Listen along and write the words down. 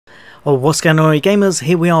Oh, what's going on, gamers?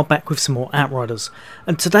 Here we are back with some more Outriders,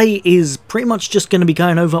 and today is pretty much just going to be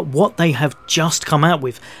going over what they have just come out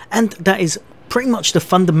with, and that is pretty much the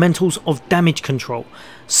fundamentals of damage control.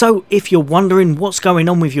 So if you're wondering what's going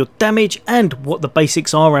on with your damage and what the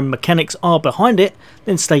basics are and mechanics are behind it,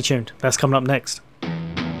 then stay tuned, that's coming up next.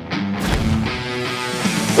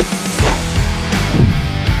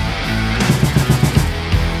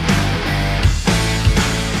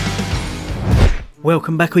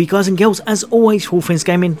 Welcome back, all you guys and girls. As always, for all things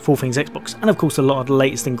gaming, for all things Xbox, and of course a lot of the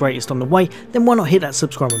latest and greatest on the way, then why not hit that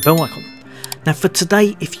subscribe and bell icon. Now for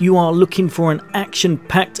today, if you are looking for an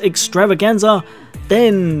action-packed extravaganza,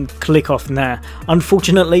 then click off now.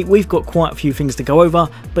 Unfortunately, we've got quite a few things to go over,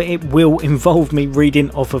 but it will involve me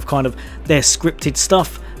reading off of kind of their scripted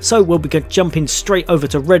stuff, so we'll be jumping straight over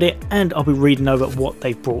to Reddit and I'll be reading over what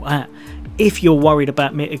they've brought out. If you're worried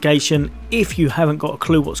about mitigation, if you haven't got a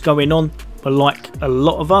clue what's going on, but like a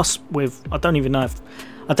lot of us with, I don't even know if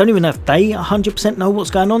they 100% know what's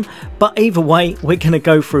going on, but either way, we're going to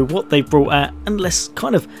go through what they brought out and let's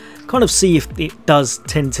kind of see if it does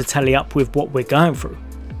tend to tally up with what we're going through.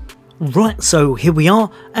 Right, so here we are,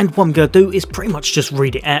 and what I'm going to do is pretty much just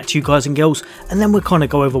read it out to you guys and girls, and then we'll kind of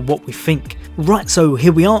go over what we think. Right, so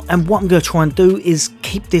here we are, and what I'm going to try and do is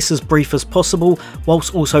keep this as brief as possible,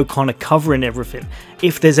 whilst also kind of covering everything.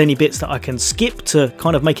 If there's any bits that I can skip to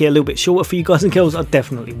kind of make it a little bit shorter for you guys and girls, I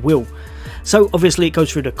definitely will. So obviously it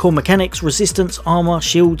goes through the core mechanics, resistance, armor,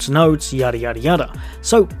 shields, nodes, yada yada yada.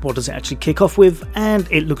 So what does it actually kick off with?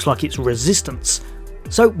 And it looks like it's resistance.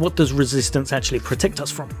 So what does resistance actually protect us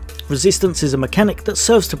from? Resistance is a mechanic that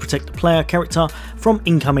serves to protect the player character from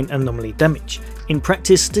incoming anomaly damage. In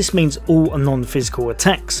practice, this means all non-physical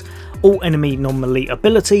attacks. All enemy non-melee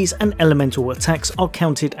abilities and elemental attacks are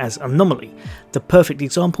counted as anomaly. The perfect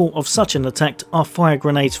example of such an attack are fire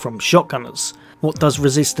grenades from shotgunners. What does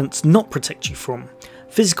resistance not protect you from?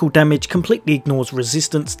 Physical damage completely ignores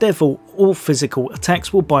resistance, therefore all physical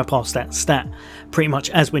attacks will bypass that stat. Pretty much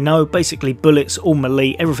as we know, basically bullets, all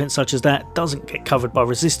melee, everything such as that doesn't get covered by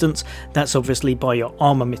resistance, that's obviously by your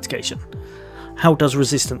armor mitigation. How does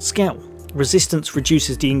resistance scale? Resistance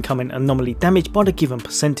reduces the incoming anomaly damage by the given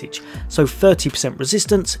percentage, so 30%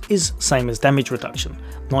 resistance is same as damage reduction.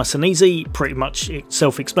 Nice and easy, pretty much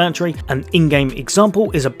self-explanatory. An in-game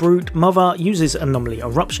example is a brood mother uses anomaly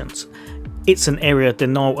eruptions. It's an area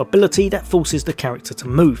denial ability that forces the character to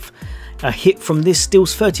move. A hit from this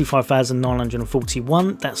deals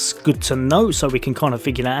 35,941, that's good to know, so we can kind of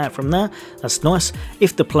figure that out from there, that's nice.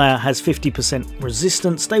 If the player has 50%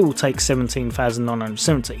 resistance, they will take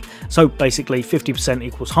 17,970, so basically 50%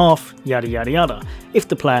 equals half, yada yada yada. If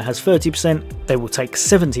the player has 30%, they will take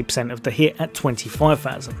 70% of the hit at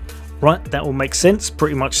 25,000. Right, that will make sense,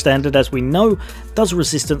 pretty much standard as we know. Does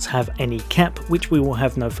resistance have any cap, which we will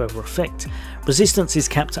have no further effect? Resistance is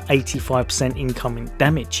capped at 85% incoming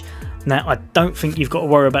damage. Now I don't think you've got to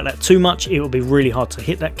worry about that too much, it will be really hard to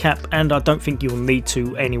hit that cap and I don't think you'll need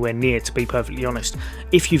to anywhere near, to be perfectly honest.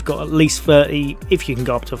 If you've got at least 30, if you can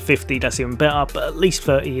go up to 50 that's even better, but at least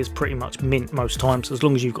 30 is pretty much mint most times as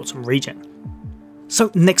long as you've got some regen. So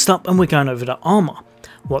next up, and we're going over to armor.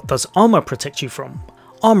 What does armor protect you from?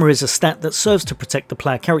 Armor is a stat that serves to protect the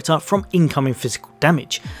player character from incoming physical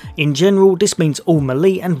damage. In general, this means all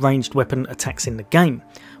melee and ranged weapon attacks in the game.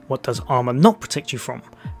 What does armor not protect you from?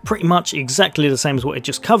 Pretty much exactly the same as what it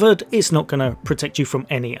just covered, it's not going to protect you from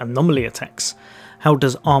any anomaly attacks. How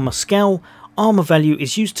does armor scale? Armor value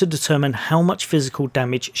is used to determine how much physical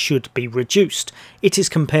damage should be reduced. It is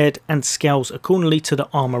compared and scales accordingly to the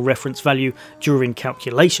armor reference value during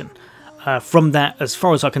calculation. From that, as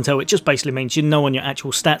far as I can tell, it just basically means you know on your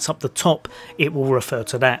actual stats up the top, it will refer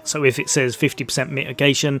to that. So if it says 50%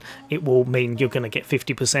 mitigation, it will mean you're going to get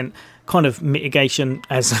 50% kind of mitigation,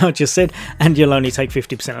 as I just said, and you'll only take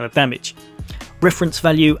 50% of the damage. Reference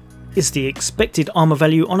value is the expected armor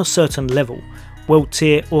value on a certain level, world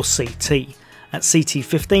tier or CT. At CT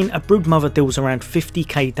 15, a brood mother deals around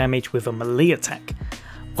 50k damage with a melee attack.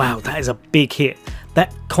 Wow, that is a big hit.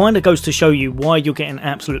 That kind of goes to show you why you're getting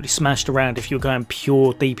absolutely smashed around if you're going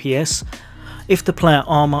pure DPS. If the player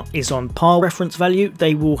armor is on par reference value,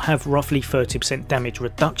 they will have roughly 30% damage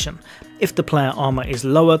reduction. If the player armor is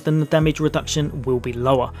lower, then the damage reduction will be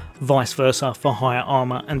lower, vice versa for higher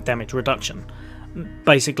armor and damage reduction.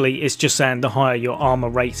 Basically, it's just saying the higher your armor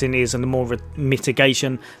rating is and the more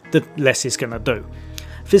mitigation, the less it's going to do.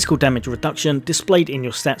 Physical damage reduction displayed in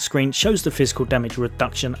your stat screen shows the physical damage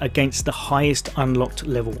reduction against the highest unlocked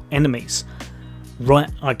level enemies.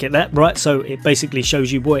 Right, I get that, right, so it basically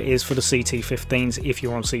shows you what it is for the CT15s if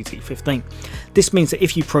you're on CT15. This means that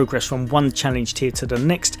if you progress from one challenge tier to the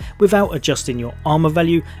next without adjusting your armour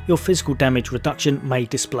value, your physical damage reduction may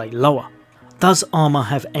display lower. Does armour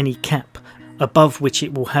have any cap, above which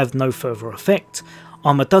it will have no further effect?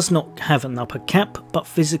 Armour does not have an upper cap, but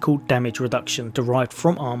physical damage reduction derived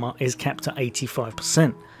from armour is capped at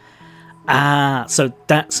 85%. So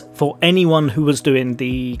that's for anyone who was doing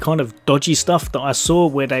the kind of dodgy stuff that I saw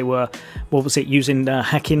where they were, what was it, using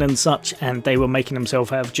hacking and such, and they were making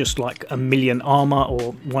themselves have just like 1 million armour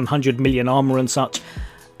or 100 million armour and such.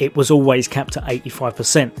 It was always capped at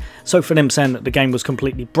 85%. So for them saying that the game was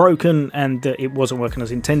completely broken and that it wasn't working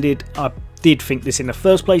as intended, I did think this in the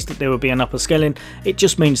first place, that there would be an upper scaling. It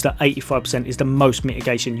just means that 85% is the most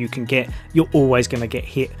mitigation you can get. You're always going to get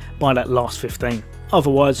hit by that last 15.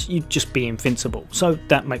 Otherwise, you'd just be invincible. So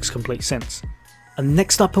that makes complete sense. And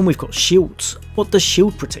next up, and we've got shields. What does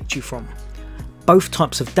shield protect you from? Both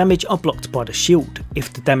types of damage are blocked by the shield.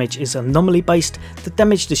 If the damage is anomaly based, the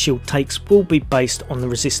damage the shield takes will be based on the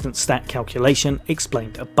resistance stat calculation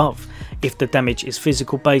explained above. If the damage is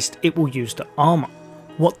physical based, it will use the armour.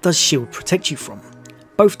 What does shield protect you from?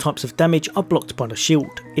 Both types of damage are blocked by the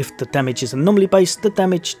shield. If the damage is anomaly based, the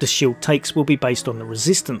damage the shield takes will be based on the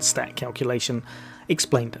resistance stat calculation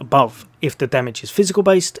explained above. If the damage is physical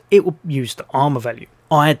based, it will use the armour value.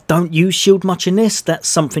 I don't use shield much in this, that's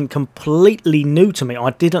something completely new to me, I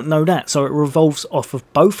didn't know that, so it revolves off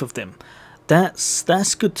of both of them.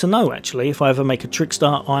 That's good to know actually. If I ever make a trickster,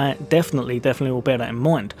 I definitely will bear that in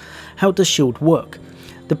mind. How does shield work?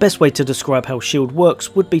 The best way to describe how shield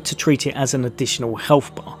works would be to treat it as an additional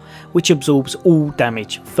health bar, which absorbs all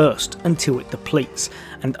damage first until it depletes,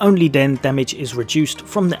 and only then damage is reduced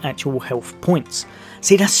from the actual health points.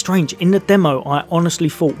 See, that's strange. In the demo, I honestly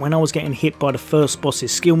thought when I was getting hit by the first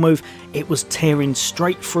boss's skill move, it was tearing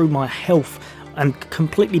straight through my health and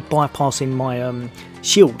completely bypassing my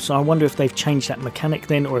shield. So I wonder if they've changed that mechanic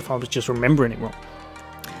then, or if I was just remembering it wrong.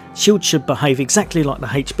 Shields should behave exactly like the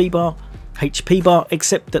HP bar,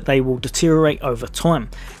 except that they will deteriorate over time.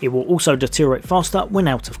 It will also deteriorate faster when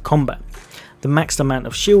out of combat. The maxed amount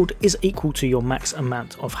of shield is equal to your max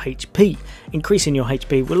amount of HP. Increasing your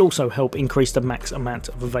HP will also help increase the max amount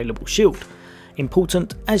of available shield.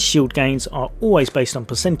 Important, as shield gains are always based on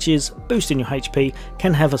percentages, boosting your HP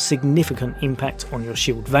can have a significant impact on your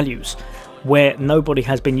shield values. Where nobody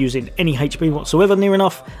has been using any HP whatsoever near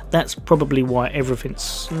enough, that's probably why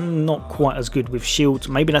everything's not quite as good with shields.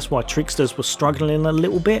 Maybe that's why tricksters were struggling a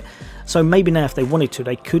little bit, so maybe now if they wanted to,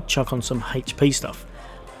 they could chuck on some HP stuff.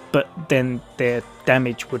 But then their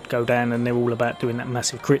damage would go down and they're all about doing that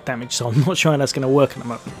massive crit damage, so I'm not sure how that's going to work at the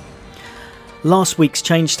moment. Last week's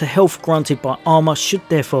change to health granted by armour should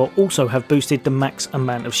therefore also have boosted the max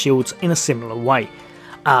amount of shields in a similar way.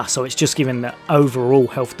 So it's just giving the overall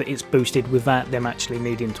health that it's boosted without them actually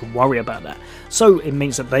needing to worry about that. So it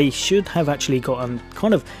means that they should have actually got a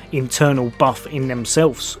kind of internal buff in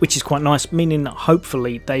themselves, which is quite nice, meaning that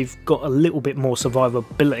hopefully they've got a little bit more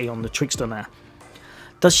survivability on the trickster now.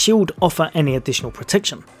 Does shield offer any additional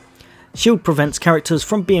protection? Shield prevents characters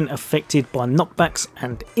from being affected by knockbacks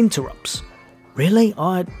and interrupts. Really?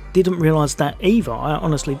 I didn't realise that either. I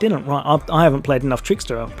honestly didn't. Right, I haven't played enough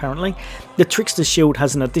Trickster apparently. The Trickster's shield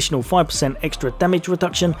has an additional 5% extra damage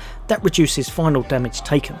reduction that reduces final damage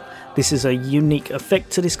taken. This is a unique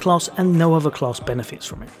effect to this class and no other class benefits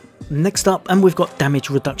from it. Next up, and we've got damage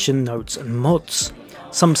reduction nodes and mods.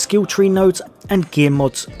 Some skill tree nodes and gear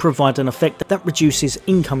mods provide an effect that reduces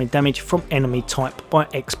incoming damage from enemy type by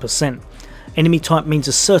X%. Enemy type means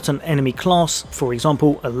a certain enemy class, for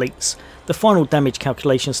example elites. The final damage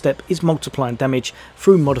calculation step is multiplying damage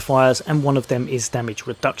through modifiers, and one of them is damage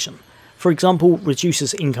reduction. For example,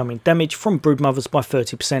 reduces incoming damage from broodmothers by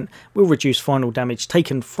 30% will reduce final damage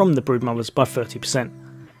taken from the broodmothers by 30%.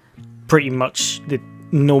 Pretty much the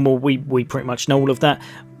normal, we pretty much know all of that.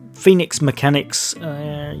 Phoenix mechanics,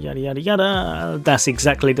 yada yada yada, that's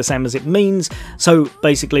exactly the same as it means. So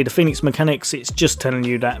basically the Phoenix mechanics, it's just telling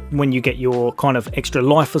you that when you get your kind of extra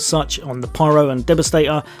life as such on the Pyro and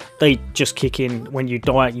Devastator, they just kick in. When you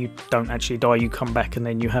die, you don't actually die, you come back and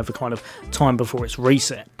then you have a kind of time before it's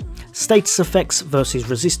reset. Status effects versus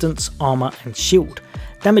resistance, armour and shield.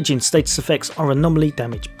 Damaging status effects are anomaly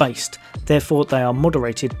damage based, therefore they are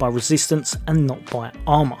moderated by resistance and not by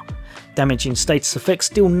armour. Damaging status effects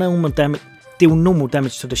deal normal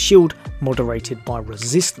damage to the shield, moderated by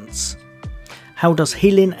resistance. How does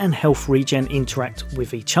healing and health regen interact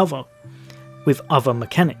with each other? With other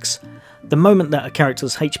mechanics. The moment that a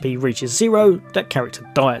character's HP reaches 0, that character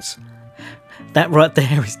dies. That right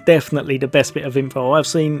there is definitely the best bit of info I've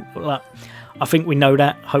seen. I think we know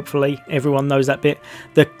that, hopefully everyone knows that bit.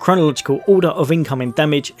 The chronological order of incoming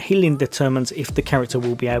damage. Healing determines if the character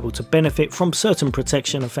will be able to benefit from certain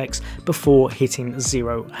protection effects before hitting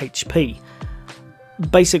 0 HP.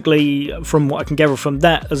 Basically, from what I can gather from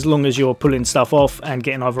that, as long as you're pulling stuff off and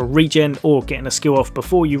getting either regen or getting a skill off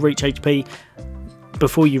before you reach 0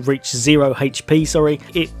 HP, sorry,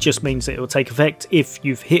 it just means that it will take effect. If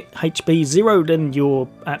you've hit HP 0, then you're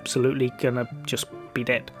absolutely gonna just be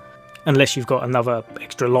dead. Unless you've got another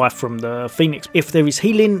extra life from the Phoenix. If there is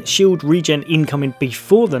healing, shield, regen incoming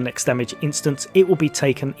before the next damage instance, it will be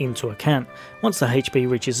taken into account. Once the HP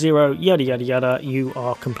reaches 0, yada yada yada, you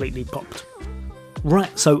are completely popped.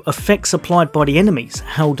 Right, so effects applied by the enemies,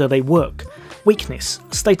 how do they work? Weakness,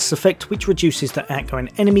 status effect which reduces the outgoing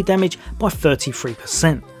enemy damage by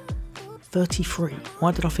 33%. 33?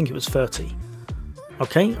 Why did I think it was 30?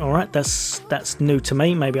 Okay, alright, that's new to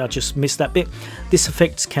me, maybe I just missed that bit. This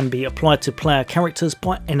effect can be applied to player characters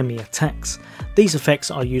by enemy attacks. These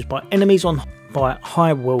effects are used by enemies by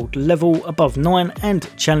high world level above 9 and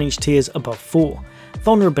challenge tiers above 4.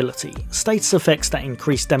 Vulnerability, status effects that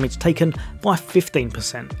increase damage taken by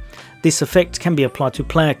 15%. This effect can be applied to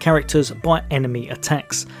player characters by enemy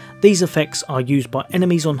attacks. These effects are used by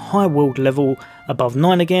enemies on high world level above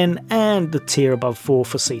 9 again and the tier above 4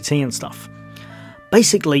 for CT and stuff.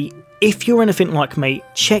 Basically, if you're anything like me,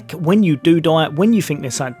 check when you do die, when you think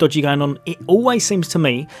there's something dodgy going on. It always seems to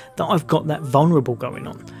me that I've got that vulnerable going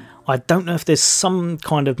on. I don't know if there's some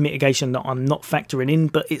kind of mitigation that I'm not factoring in,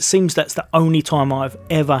 but it seems that's the only time I've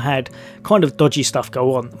ever had kind of dodgy stuff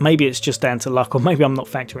go on. Maybe it's just down to luck, or maybe I'm not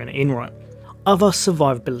factoring it in right. Other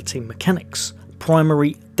survivability mechanics.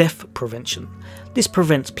 Primary death prevention. This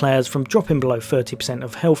prevents players from dropping below 30%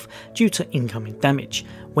 of health due to incoming damage.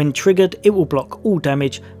 When triggered, it will block all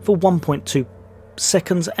damage for 1.2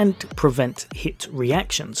 seconds and prevent hit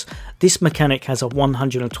reactions. This mechanic has a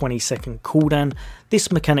 120 second cooldown.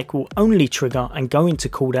 This mechanic will only trigger and go into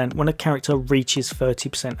cooldown when a character reaches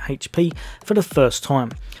 30% HP for the first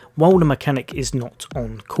time, while the mechanic is not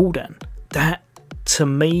on cooldown. That, to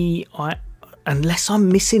me, unless I'm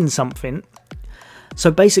missing something. So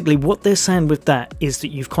basically what they're saying with that is that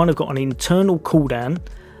you've kind of got an internal cooldown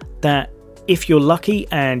that if you're lucky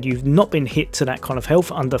and you've not been hit to that kind of health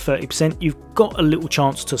under 30%, you've got a little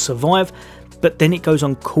chance to survive, but then it goes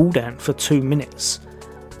on cooldown for 2 minutes.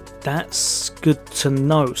 That's good to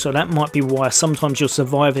know. So that might be why sometimes you're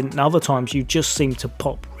surviving and other times you just seem to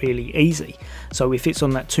pop really easy. So if it's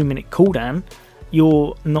on that 2 minute cooldown,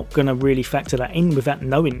 you're not going to really factor that in without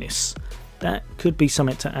knowing this. That could be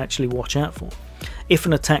something to actually watch out for. If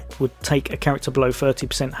an attack would take a character below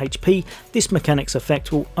 30% HP, this mechanic's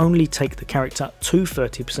effect will only take the character to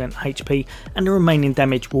 30% HP and the remaining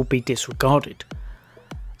damage will be disregarded.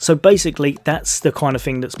 So basically that's the kind of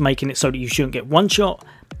thing that's making it so that you shouldn't get one shot,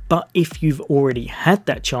 but if you've already had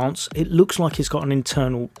that chance, it looks like it's got an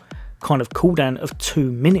internal kind of cooldown of 2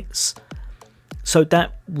 minutes. So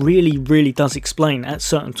that really does explain at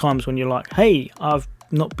certain times when you're like, hey, I've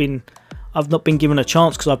not been given a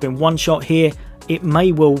chance because I've been one shot here. It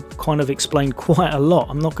may well kind of explain quite a lot,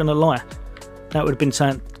 I'm not going to lie. That would have been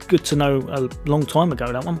something good to know a long time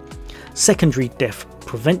ago, that one. Secondary death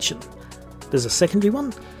prevention. There's a secondary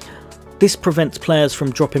one? This prevents players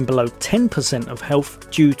from dropping below 10% of health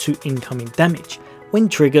due to incoming damage. When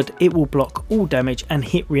triggered, it will block all damage and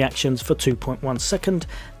hit reactions for 2.1 seconds.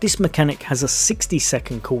 This mechanic has a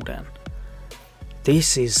 60-second cooldown.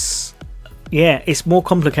 This is... yeah, it's more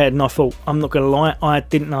complicated than I thought. I'm not going to lie, I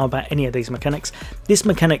didn't know about any of these mechanics. This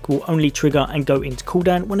mechanic will only trigger and go into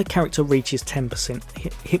cooldown when a character reaches 10%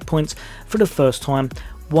 hit points for the first time,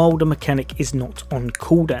 while the mechanic is not on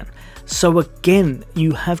cooldown. So again,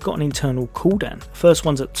 you have got an internal cooldown. First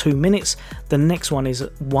one's at 2 minutes, the next one is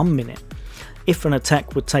at 1 minute. If an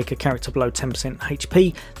attack would take a character below 10%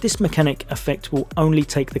 HP, this mechanic effect will only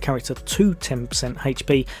take the character to 10%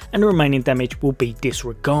 HP and the remaining damage will be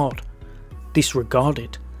disregarded.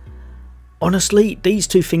 Honestly, these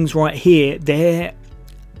two things right here, they're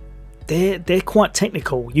quite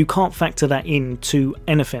technical. You can't factor that into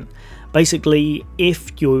anything. Basically,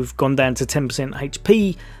 if you've gone down to 10%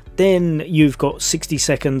 HP, then you've got 60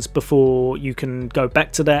 seconds before you can go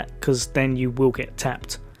back to that, because then you will get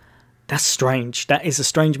tapped. That's strange. That is a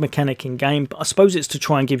strange mechanic in game, but I suppose it's to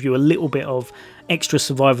try and give you a little bit of extra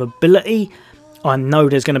survivability. I know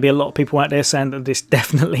there's going to be a lot of people out there saying that this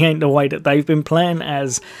definitely ain't the way that they've been playing,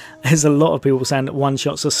 as there's a lot of people saying that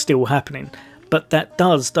one-shots are still happening. But that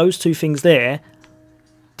does, those two things there,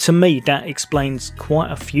 to me, that explains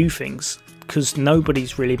quite a few things, because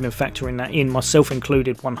nobody's really been factoring that in, myself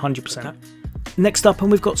included 100%. Next up,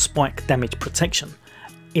 and we've got spike damage protection.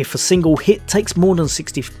 If a single hit takes more than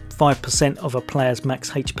 65% of a player's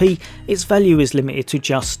max HP, its value is limited to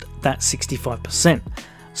just that 65%.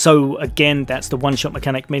 So again, that's the one-shot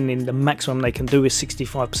mechanic, meaning the maximum they can do is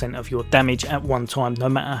 65% of your damage at one time, no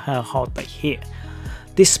matter how hard they hit.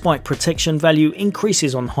 This spike protection value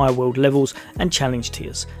increases on high world levels and challenge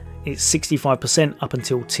tiers. It's 65% up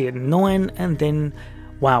until tier 9, and then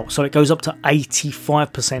wow, so it goes up to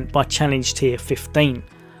 85% by challenge tier 15.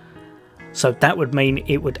 So that would mean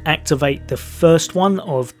it would activate the first one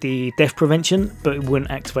of the death prevention, but it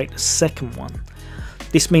wouldn't activate the second one.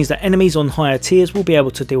 This means that enemies on higher tiers will be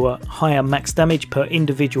able to deal a higher max damage per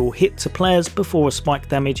individual hit to players before a spike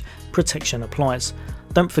damage protection applies.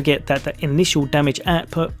 Don't forget that the initial damage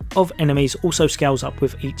output of enemies also scales up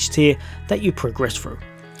with each tier that you progress through.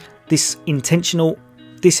 This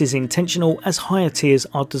is intentional as higher tiers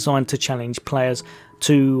are designed to challenge players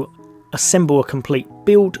to assemble a complete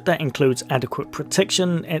build that includes adequate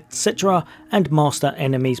protection, etc., and master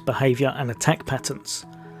enemies' behaviour and attack patterns.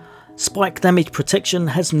 Spike damage protection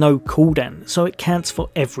has no cooldown, so it counts for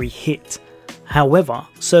every hit. However,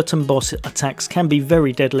 certain boss attacks can be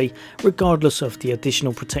very deadly regardless of the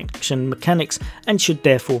additional protection mechanics, and should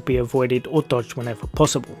therefore be avoided or dodged whenever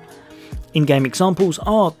possible. In-game examples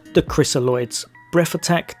are the Chrysaloid's breath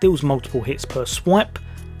attack deals multiple hits per swipe.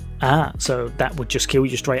 So that would just kill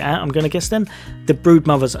you straight out, I'm going to guess then. The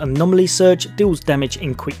Broodmother's Anomaly Surge deals damage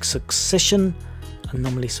in quick succession.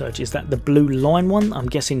 Anomaly Surge, is that the blue line one? I'm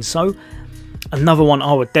guessing so. Another one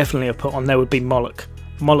I would definitely have put on there would be Moloch.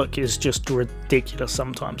 Moloch is just ridiculous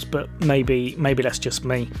sometimes, but maybe that's just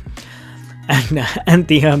me. And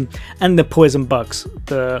the poison bugs,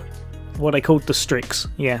 what they called the Strix.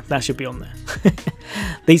 Yeah, that should be on there.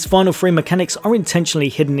 These final three mechanics are intentionally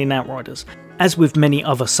hidden in Outriders, as with many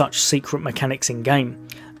other such secret mechanics in game.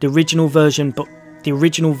 The original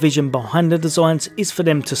vision behind the designs is for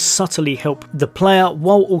them to subtly help the player,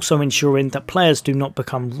 while also ensuring that players do not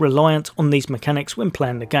become reliant on these mechanics when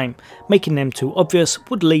playing the game. Making them too obvious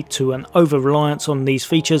would lead to an over-reliance on these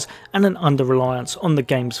features and an under-reliance on the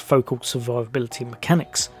game's focal survivability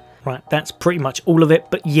mechanics. Right, that's pretty much all of it,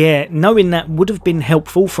 but yeah, knowing that would have been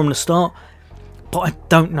helpful from the start, but I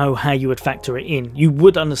don't know how you would factor it in. You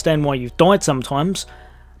would understand why you've died sometimes,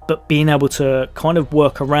 but being able to kind of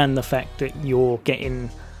work around the fact that you're getting,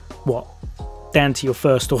 what, down to your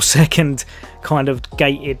first or second kind of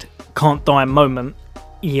gated can't die moment,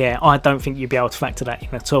 yeah, I don't think you'd be able to factor that in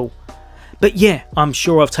at all. But yeah, I'm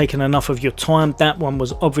sure I've taken enough of your time. That one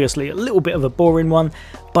was obviously a little bit of a boring one,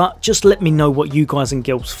 but just let me know what you guys and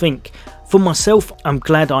girls think. For myself, I'm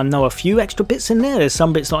glad I know a few extra bits in there. There's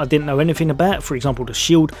some bits that I didn't know anything about, for example the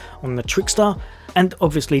shield on the Trickster, and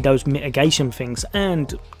obviously those mitigation things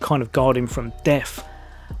and kind of guarding from death.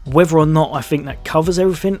 Whether or not I think that covers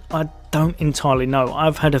everything, I don't entirely know.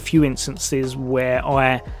 I've had a few instances where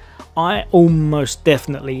I almost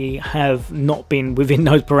definitely have not been within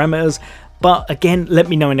those parameters, but again, let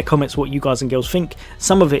me know in the comments what you guys and girls think.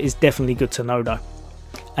 Some of it is definitely good to know though.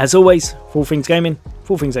 As always, for all things gaming,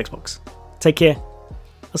 for all things Xbox. Take care,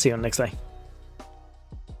 I'll see you on the next day.